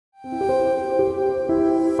Hi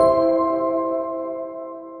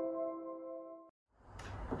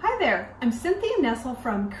there, I'm Cynthia Nessel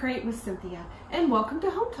from Create with Cynthia, and welcome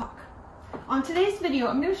to Home Talk. On today's video,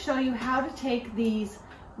 I'm going to show you how to take these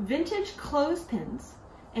vintage clothespins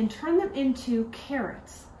and turn them into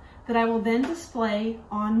carrots that I will then display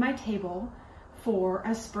on my table for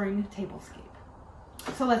a spring tablescape.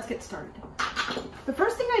 So let's get started. The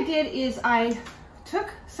first thing I did is I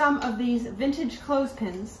took some of these vintage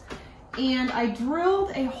clothespins and I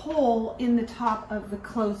drilled a hole in the top of the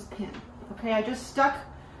clothespin. Okay, I just stuck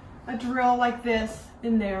a drill like this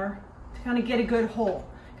in there to kind of get a good hole,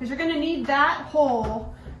 because you're going to need that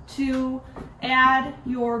hole to add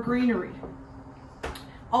your greenery.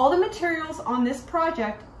 All the materials on this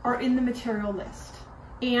project are in the material list,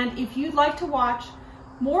 and if you'd like to watch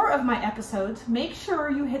more of my episodes, make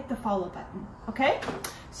sure you hit the follow button. Okay,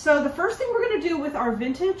 so the first thing we're going to do with our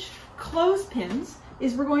vintage clothespins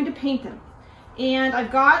is we're going to paint them, and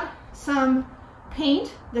I've got some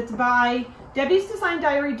paint that's by Debbie's Design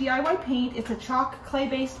Diary DIY paint. It's a chalk clay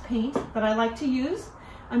based paint that I like to use.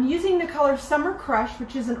 I'm using the color Summer Crush,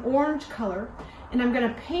 which is an orange color, and I'm going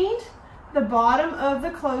to paint the bottom of the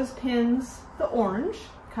clothespins the orange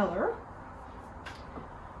color.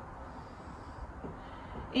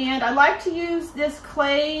 And I like to use this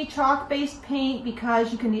clay chalk based paint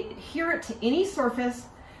because you can adhere it to any surface.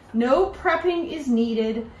 No prepping is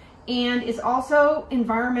needed, and it's also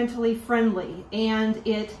environmentally friendly, and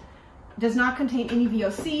it does not contain any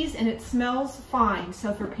VOCs, and it smells fine. So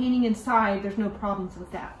if you're painting inside, there's no problems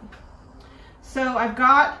with that. So I've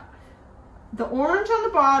got the orange on the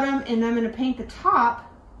bottom, and I'm going to paint the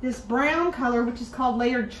top this brown color, which is called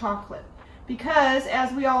layered chocolate, because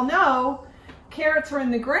as we all know, carrots are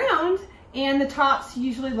in the ground and the tops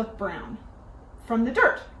usually look brown from the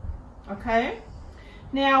dirt. Okay,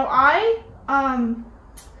 now I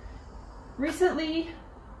recently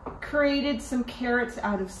created some carrots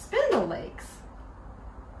out of spindle legs,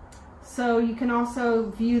 so you can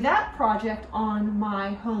also view that project on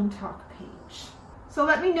my Home Talk page. So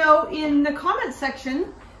let me know in the comment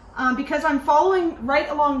section, because I'm following right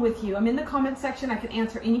along with you. I'm in the comment section. I can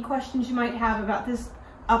answer any questions you might have about this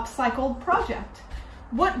upcycled project.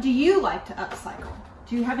 What do you like to upcycle?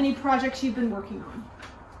 Do you have any projects you've been working on?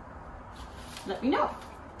 Let me know.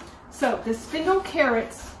 So the spindle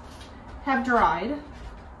carrots have dried,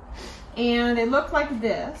 and they look like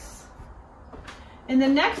this. And the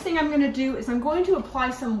next thing I'm going to do is I'm going to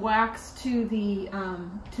apply some wax to the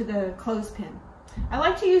clothespin. I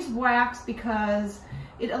like to use wax because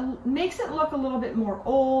it makes it look a little bit more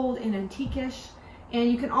old and antique-ish, and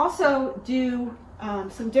you can also do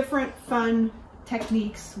some different fun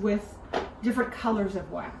techniques with different colors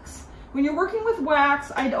of wax. When you're working with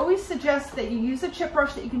wax, I'd always suggest that you use a chip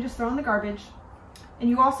brush that you can just throw in the garbage, and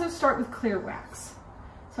you also start with clear wax.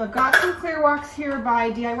 So I've got some clear wax here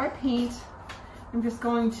by DIY Paint. I'm just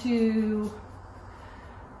going to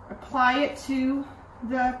apply it to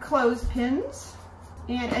the clothespins,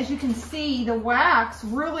 and as you can see, the wax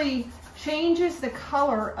really changes the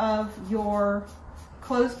color of your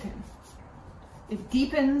clothespin. It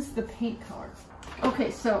deepens the paint color.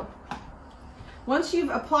 Okay, so once you've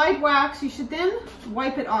applied wax, you should then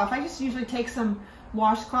wipe it off. I just usually take some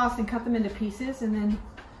washcloths and cut them into pieces and then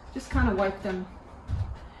just kind of wipe them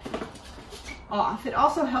off. It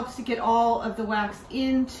also helps to get all of the wax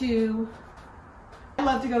into... I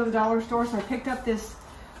love to go to the dollar store, so I picked up this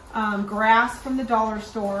grass from the dollar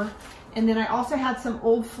store, and then I also had some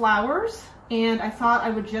old flowers, and I thought I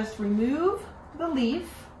would just remove the leaf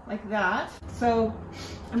like that. So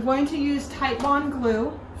I'm going to use Titebond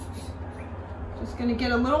glue. Just going to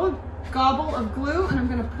get a little gobble of glue, and I'm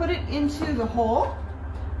going to put it into the hole.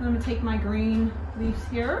 And I'm going to take my green leaves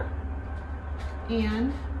here,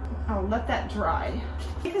 and I'll let that dry.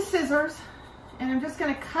 Take the scissors, and I'm just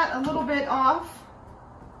going to cut a little bit off.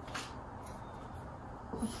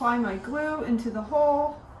 Apply my glue into the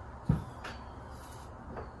hole.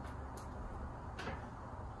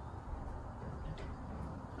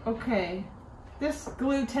 Okay, this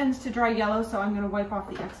glue tends to dry yellow, so I'm going to wipe off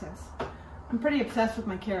the excess. I'm pretty obsessed with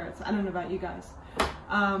my carrots. I don't know about you guys.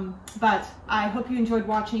 But I hope you enjoyed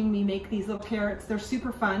watching me make these little carrots. They're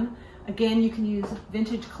super fun. Again, you can use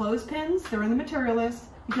vintage clothespins. They're in the material list.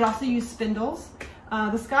 You could also use spindles.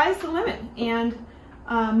 The sky's the limit. And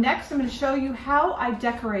next, I'm going to show you how I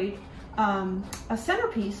decorate a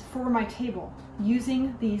centerpiece for my table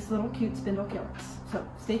using these little cute spindle carrots. So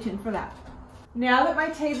stay tuned for that. Now that my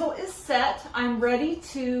table is set, I'm ready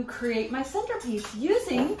to create my centerpiece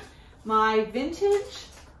using my vintage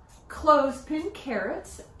clothespin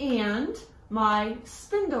carrots and my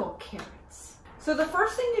spindle carrots. So the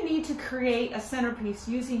first thing you need to create a centerpiece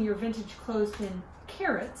using your Vintage Clothespin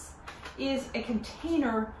Carrots is a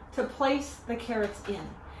container to place the carrots in.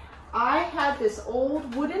 I had this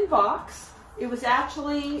old wooden box. It was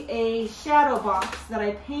actually a shadow box that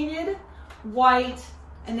I painted white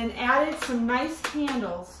and then added some nice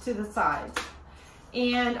handles to the sides.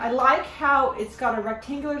 And I like how it's got a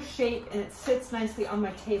rectangular shape and it sits nicely on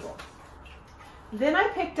my table. Then I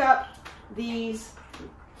picked up these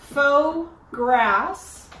faux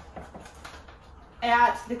grass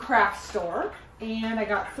at the craft store, and I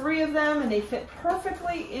got 3 of them and they fit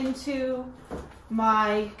perfectly into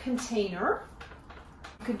my container.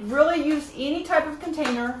 You could really use any type of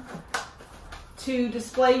container to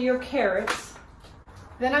display your carrots.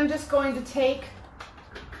 Then I'm just going to take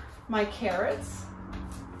my carrots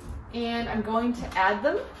and I'm going to add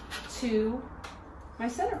them to my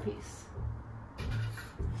centerpiece.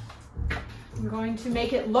 I'm going to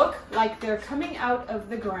make it look like they're coming out of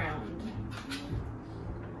the ground.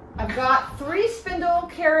 I've got 3 spindle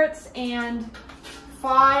carrots and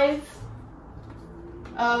 5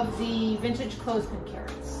 of the Vintage Clothespin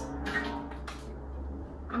Carrots.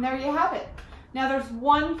 And there you have it. Now there's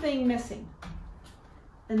one thing missing,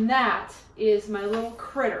 and that is my little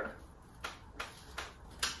critter.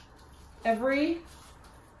 Every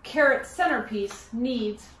carrot centerpiece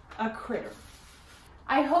needs a critter.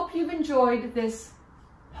 I hope you've enjoyed this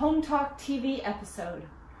HomeTalk TV episode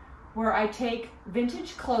where I take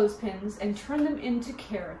vintage clothespins and turn them into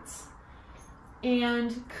carrots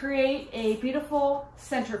and create a beautiful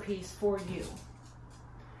centerpiece for you.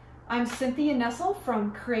 I'm Cynthia Nessel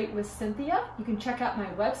from Create with Cynthia. You can check out my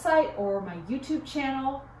website or my YouTube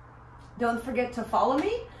channel. Don't forget to follow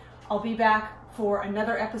me. I'll be back for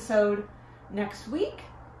another episode next week.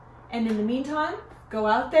 And in the meantime, go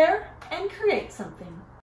out there and create something.